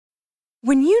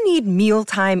When you need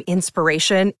mealtime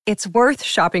inspiration, it's worth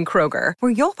shopping Kroger,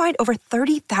 where you'll find over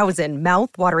 30,000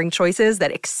 mouth-watering choices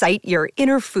that excite your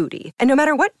inner foodie. And no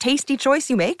matter what tasty choice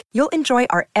you make, you'll enjoy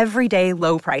our everyday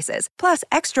low prices, plus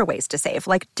extra ways to save,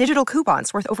 like digital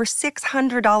coupons worth over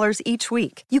 $600 each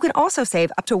week. You can also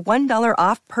save up to $1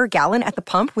 off per gallon at the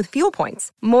pump with fuel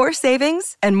points. More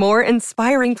savings and more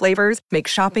inspiring flavors make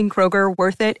shopping Kroger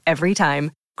worth it every time.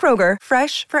 Kroger,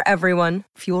 fresh for everyone.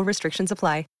 Fuel restrictions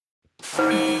apply. 3,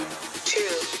 2, 1.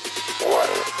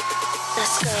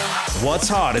 Let's go. What's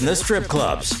hot in the strip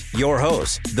clubs? Your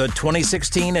hosts, the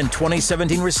 2016 and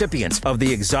 2017 recipients of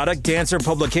the Exotic Dancer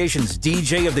Publications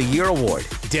DJ of the Year Award,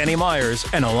 Danny Myers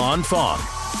and Alon Fong.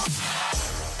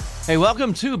 Hey,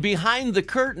 welcome to Behind the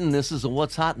Curtain. This is a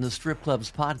What's Hot in the Strip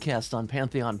Clubs podcast on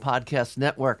Pantheon Podcast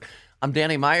Network. I'm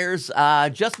Danny Myers.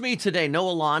 Just me today, no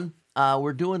Alon.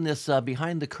 We're doing this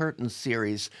Behind the Curtain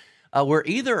series. Where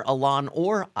either Alon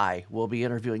or I will be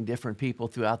interviewing different people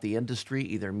throughout the industry,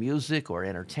 either music or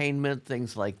entertainment,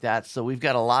 things like that. So we've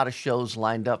got a lot of shows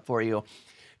lined up for you.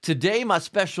 Today, my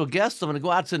special guest, I'm going to go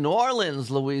out to New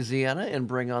Orleans, Louisiana, and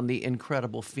bring on the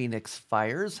incredible Phoenix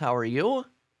Fires. How are you?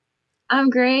 I'm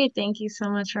great. Thank you so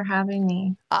much for having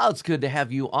me. Oh, it's good to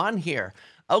have you on here.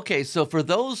 Okay, so for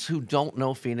those who don't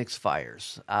know Phoenix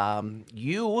Fires,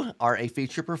 you are a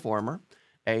feature performer.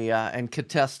 And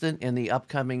contestant in the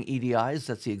upcoming EDIs,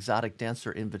 that's the Exotic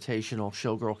Dancer Invitational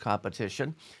Showgirl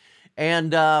Competition.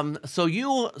 And so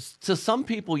to some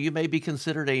people, you may be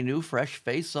considered a new, fresh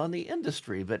face on the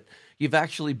industry, but you've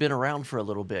actually been around for a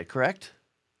little bit, correct?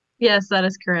 Yes, that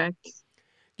is correct.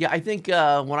 Yeah, I think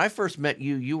when I first met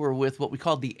you, you were with what we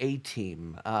called the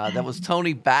A-Team. That was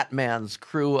Tony Batman's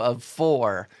crew of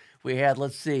 4. We had,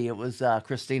 let's see, it was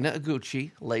Christina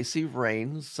Aguchi, Lacey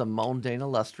Rain, Simone Dana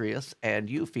Illustrious, and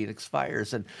you, Phoenix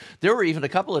Fires. And there were even a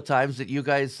couple of times that you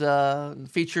guys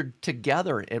featured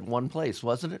together at one place,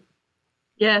 wasn't it?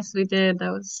 Yes, we did.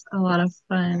 That was a lot of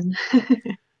fun.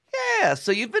 Yeah,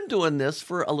 so you've been doing this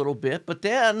for a little bit, but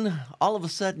then all of a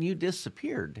sudden you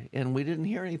disappeared, and we didn't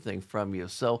hear anything from you.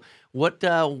 So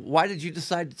why did you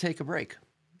decide to take a break?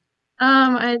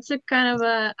 I took kind of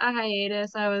a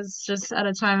hiatus. I was just at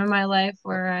a time in my life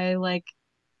where I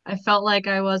felt like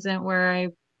I wasn't where I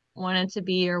wanted to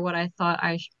be or what I thought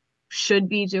I should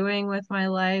be doing with my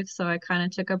life. So I kind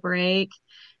of took a break.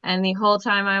 And the whole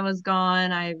time I was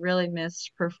gone, I really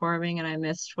missed performing and I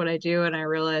missed what I do. And I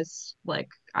realized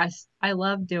I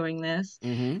love doing this.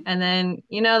 Mm-hmm. And then,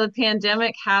 the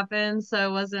pandemic happened. So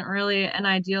it wasn't really an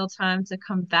ideal time to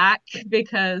come back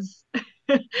because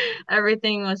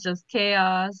everything was just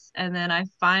chaos. And then I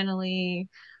finally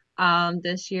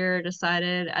this year last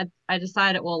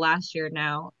year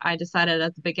now, I decided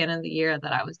at the beginning of the year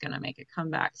that I was going to make a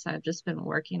comeback. So I've just been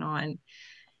working on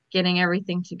getting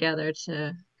everything together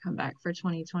to come back for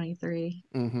 2023.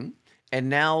 Mm-hmm. And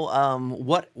now,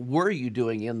 what were you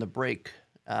doing in the break?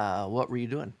 What were you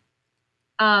doing?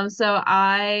 So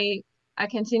I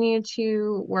continued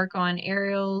to work on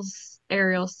aerial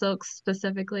silks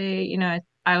specifically.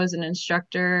 I was an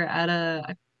instructor at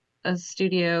a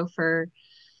studio for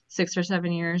 6 or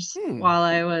 7 years while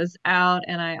I was out,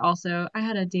 and I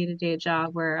had a day-to-day job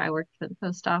where I worked for the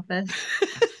post office.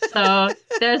 So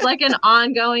there's like an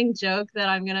ongoing joke that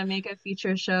I'm gonna make a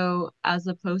feature show as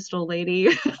a postal lady.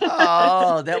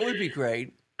 Oh, that would be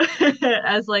great.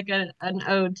 As like an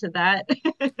ode to that.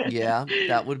 Yeah,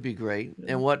 that would be great.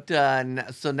 And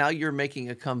so now you're making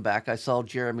a comeback. I saw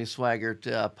Jeremy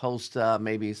Swaggart post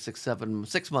maybe 6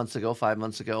 months ago, 5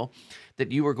 months ago,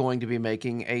 that you were going to be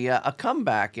making a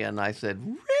comeback. And I said,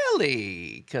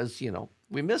 really? Because,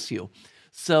 we miss you.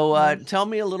 So tell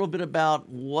me a little bit about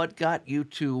what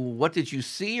did you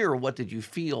see or what did you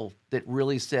feel that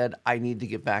really said, I need to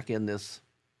get back in this?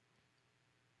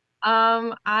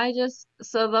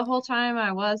 So the whole time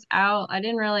I was out, I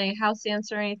didn't really house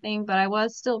dance or anything, but I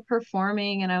was still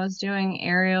performing and I was doing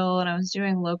aerial and I was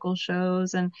doing local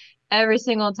shows. And every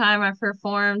single time I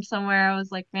performed somewhere, I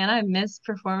was like, man, I miss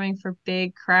performing for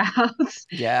big crowds.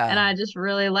 Yeah. And I just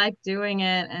really liked doing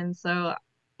it. And so,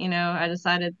 I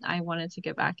decided I wanted to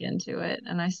get back into it.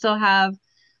 And I still have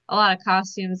a lot of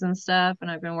costumes and stuff, and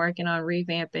I've been working on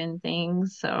revamping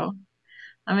things. So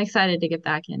I'm excited to get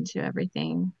back into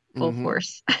everything full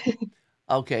force.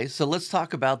 Okay, so let's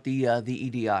talk about the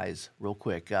EDIs real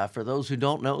quick. For those who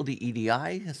don't know, the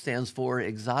EDI stands for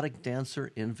Exotic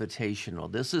Dancer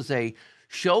Invitational. This is a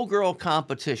showgirl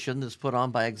competition that's put on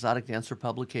by Exotic Dancer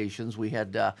Publications. We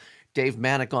had Dave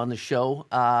Manick on the show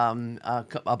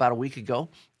about a week ago,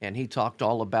 and he talked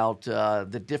all about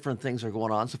the different things that are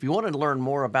going on. So if you want to learn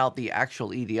more about the actual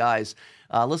EDIs,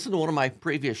 listen to one of my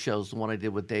previous shows, the one I did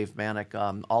with Dave Manick.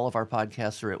 All of our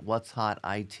podcasts are at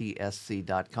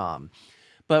what'shotitsc.com.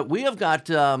 But we have got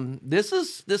this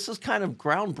is kind of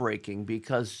groundbreaking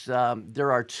because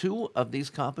there are two of these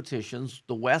competitions.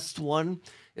 The West one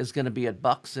is going to be at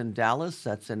Bucks in Dallas.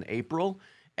 That's in April.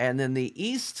 And then the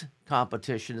East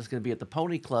competition is going to be at the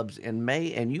Pony Clubs in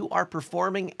May, and you are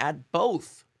performing at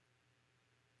both.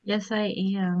 Yes, I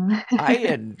am.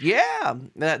 Yeah,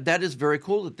 that is very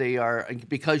cool that they are,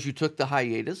 because you took the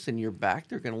hiatus and you're back,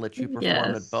 they're going to let you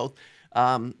perform at both.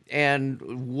 And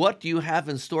what do you have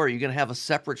in store? Are you going to have a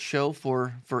separate show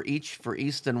for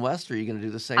East and West, or are you going to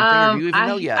do the same thing, or do you even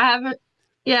know yet? I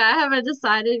haven't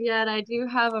decided yet. I do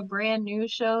have a brand new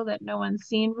show that no one's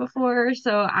seen before,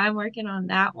 so I'm working on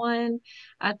that one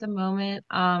at the moment.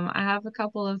 I have a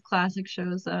couple of classic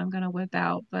shows that I'm going to whip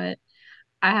out, but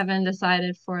I haven't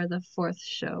decided for the fourth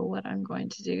show what I'm going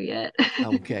to do yet.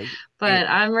 Okay. But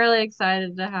I'm really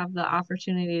excited to have the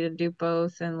opportunity to do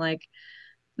both. And like,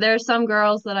 there's some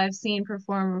girls that I've seen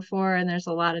perform before, and there's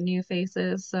a lot of new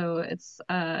faces. So it's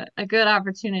a good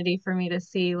opportunity for me to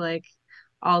see like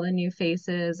all the new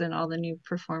faces and all the new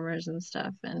performers and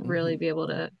stuff, and really be able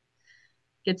to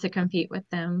get to compete with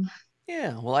them.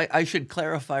 Yeah, well, I should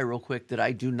clarify real quick that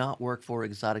I do not work for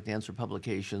Exotic Dancer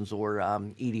Publications or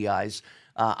EDIs.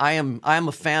 I am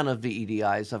a fan of the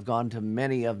EDIs. I've gone to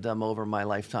many of them over my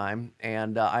lifetime,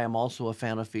 and I am also a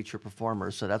fan of feature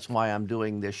performers. So that's why I'm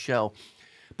doing this show.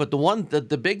 But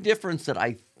the big difference that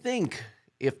I think,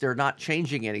 if they're not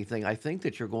changing anything, I think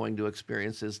that you're going to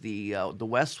experience is the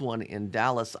West one in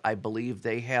Dallas. I believe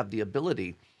they have the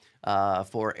ability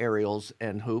for aerials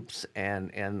and hoops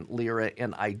and lyra,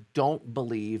 and I don't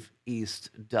believe East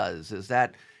does. Is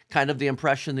that kind of the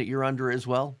impression that you're under as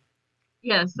well?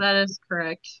 Yes, that is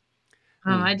correct.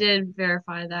 I did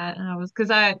verify that, and because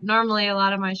I normally a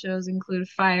lot of my shows include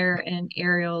fire and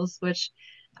aerials, which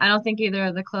I don't think either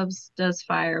of the clubs does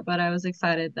fire, but I was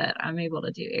excited that I'm able to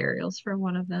do aerials for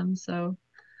one of them. So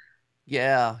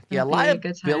yeah,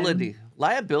 liability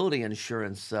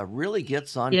insurance really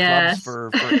gets on clubs for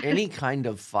any kind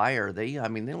of fire. They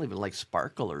don't even like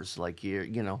sparklers like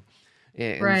you know,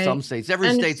 in some states.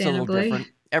 Every state's a little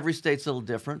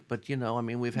different. But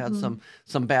we've had some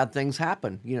bad things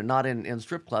happen. Not in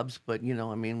strip clubs, but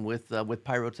with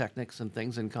pyrotechnics and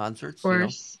things in concerts. Of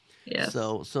course. Yes.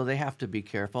 So they have to be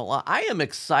careful. I am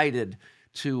excited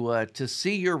to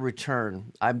see your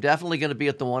return. I'm definitely going to be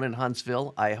at the one in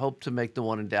Huntsville. I hope to make the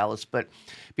one in Dallas. But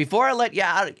before I let you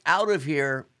out of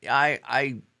here,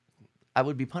 I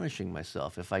would be punishing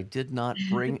myself if I did not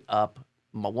bring up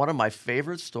one of my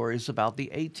favorite stories about the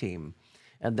A-Team,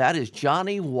 and that is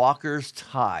Johnny Walker's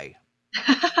tie.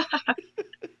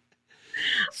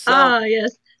 Oh,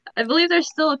 yes. I believe there's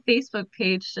still a Facebook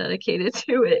page dedicated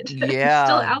to it. Yeah. It's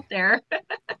still out there.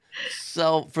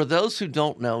 So for those who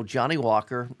don't know, Johnny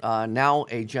Walker, now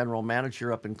a general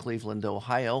manager up in Cleveland,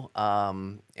 Ohio,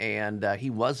 and he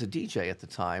was a DJ at the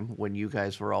time when you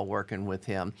guys were all working with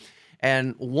him.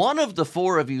 And one of the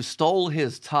four of you stole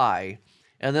his tie,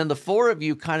 and then the four of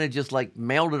you kind of just like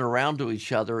mailed it around to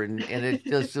each other, and it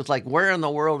just like, where in the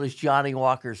world is Johnny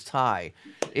Walker's tie?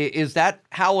 Is that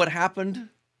how it happened?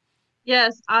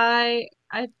 Yes, I'm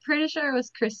pretty sure it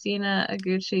was Christina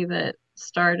Aguchi that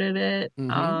started it.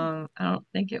 I don't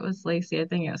think it was Lacey. I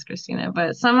think it was Christina.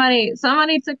 But somebody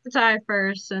took the tie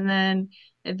first, and then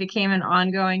it became an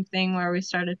ongoing thing where we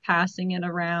started passing it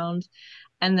around.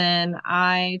 And then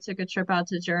I took a trip out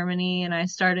to Germany, and I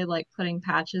started like putting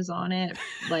patches on it,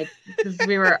 like because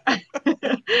I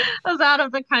was out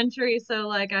of the country, so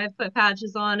like I put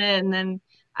patches on it, and then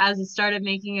as it started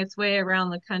making its way around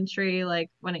the country, like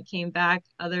when it came back,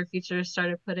 other features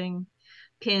started putting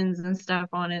pins and stuff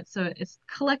on it. So it's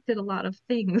collected a lot of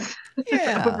things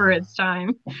over its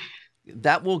time.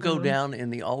 That will go down in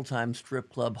the all-time strip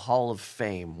club Hall of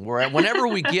Fame, where whenever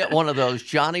we get one of those,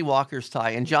 Johnny Walker's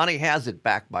tie, and Johnny has it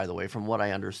back, by the way, from what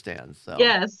I understand. So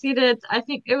yes, he did. I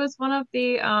think it was one of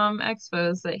the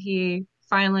expos that he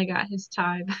finally got his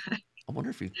tie back. I wonder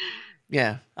if he...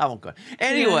 Yeah, I won't go.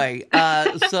 Anyway,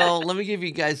 so let me give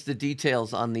you guys the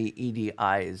details on the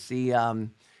EDIs.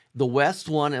 The West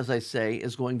one, as I say,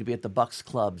 is going to be at the Bucks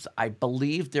Clubs. I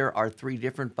believe there are 3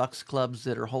 different Bucks Clubs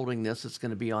that are holding this. It's going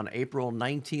to be on April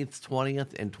 19th,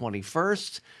 20th, and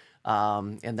 21st,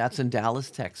 and that's in Dallas,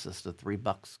 Texas, the 3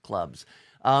 Bucks Clubs.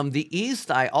 The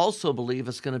East, I also believe,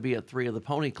 is going to be at 3 of the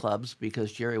Pony Clubs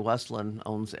because Jerry Westland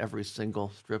owns every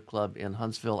single strip club in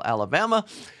Huntsville, Alabama.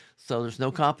 So there's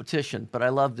no competition, but I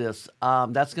love this.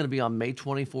 That's going to be on May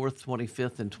 24th,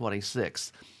 25th, and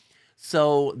 26th.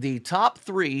 So the top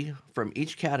 3 from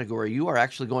each category, you are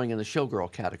actually going in the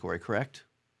showgirl category, correct?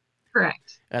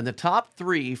 Correct. And the top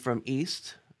 3 from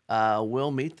East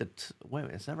will meet wait a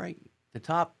minute, is that right? The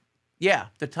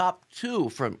top 2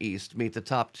 from East meet the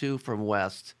top 2 from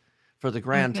West for the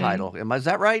grand title. Is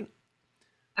that right?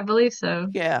 I believe so.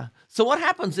 Yeah. So what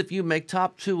happens if you make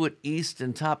top 2 at East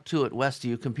and top 2 at West? Do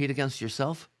you compete against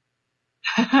yourself?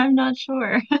 I'm not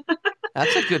sure.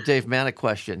 That's a good Dave Manick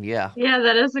question. Yeah. Yeah,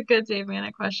 that is a good Dave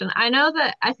Manick question. I know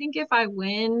that I think if I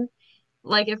win,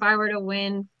 like if I were to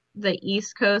win the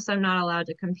East Coast, I'm not allowed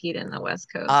to compete in the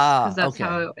West Coast because that's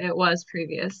how it was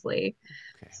previously.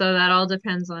 Okay. So that all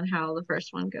depends on how the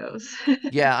first one goes.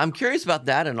 Yeah, I'm curious about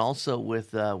that, and also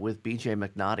with BJ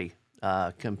McNaughty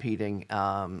competing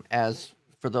as,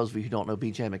 for those of you who don't know,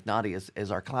 BJ McNaughty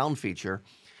is our clown feature.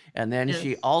 And then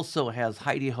she also has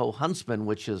Heidi Ho Huntsman,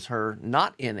 which is her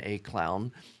not in a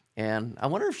clown. And I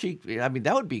wonder if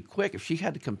that would be quick if she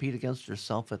had to compete against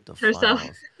herself at the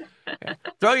finals. Yeah.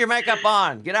 Throw your makeup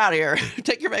on. Get out of here.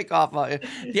 Take your makeup off.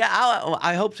 Yeah,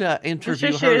 I hope to interview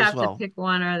her as well. She would have to pick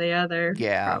one or the other.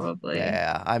 Yeah, probably.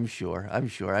 Yeah, I'm sure. I'm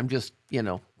just,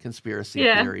 conspiracy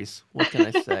theories. What can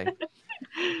I say?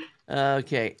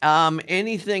 Okay.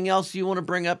 Anything else you want to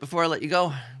bring up before I let you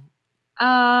go?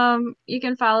 You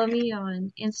can follow me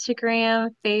on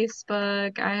Instagram,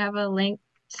 Facebook. I have a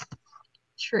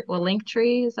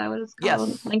Linktree, is that what it's called?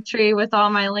 Yes. Linktree with all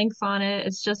my links on it.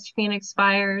 It's just Phoenix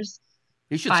Fires.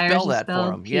 You should spell that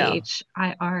for them. Yeah. Phires.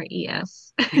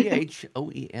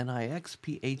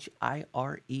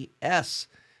 PHOENIX,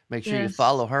 Make sure you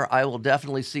follow her. I will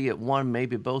definitely see it one,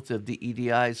 maybe both of the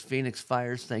EDIs, Phoenix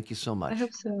Fires. Thank you so much. I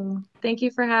hope so. Thank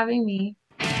you for having me.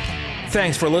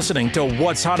 Thanks for listening to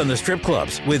What's Hot in the Strip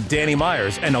Clubs with Danny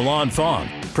Myers and Alon Fong.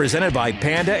 Presented by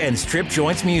Panda and Strip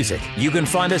Joints Music. You can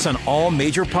find us on all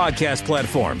major podcast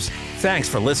platforms. Thanks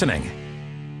for listening.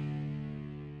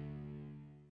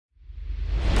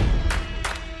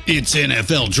 It's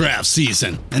NFL draft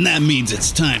season, and that means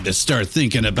it's time to start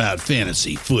thinking about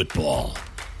fantasy football.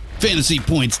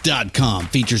 FantasyPoints.com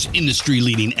features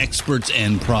industry-leading experts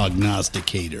and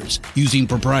prognosticators using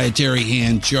proprietary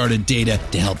hand-charted data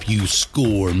to help you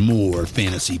score more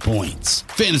fantasy points.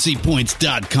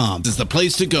 FantasyPoints.com is the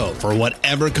place to go for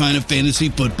whatever kind of fantasy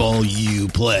football you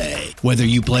play. Whether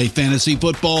you play fantasy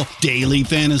football, daily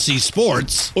fantasy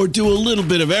sports, or do a little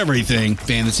bit of everything,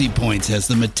 Fantasy Points has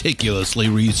the meticulously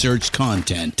researched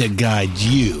content to guide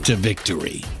you to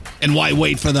victory. And why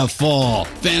wait for the fall?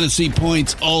 Fantasy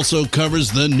Points also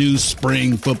covers the new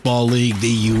spring football league,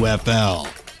 the UFL.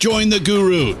 Join the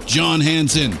guru, John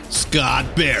Hansen,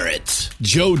 Scott Barrett,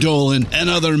 Joe Dolan, and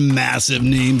other massive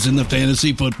names in the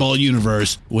fantasy football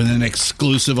universe with an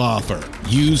exclusive offer.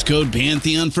 Use code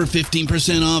Pantheon for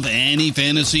 15% off any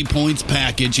Fantasy Points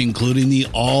package, including the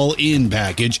all-in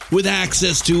package, with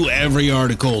access to every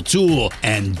article, tool,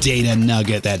 and data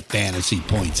nugget that Fantasy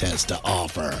Points has to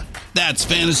offer. That's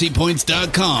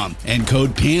FantasyPoints.com and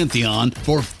code Pantheon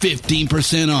for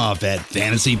 15% off at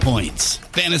Fantasy Points.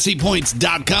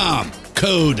 FantasyPoints.com,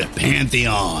 code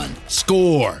Pantheon.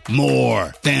 Score more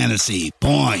fantasy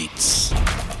points.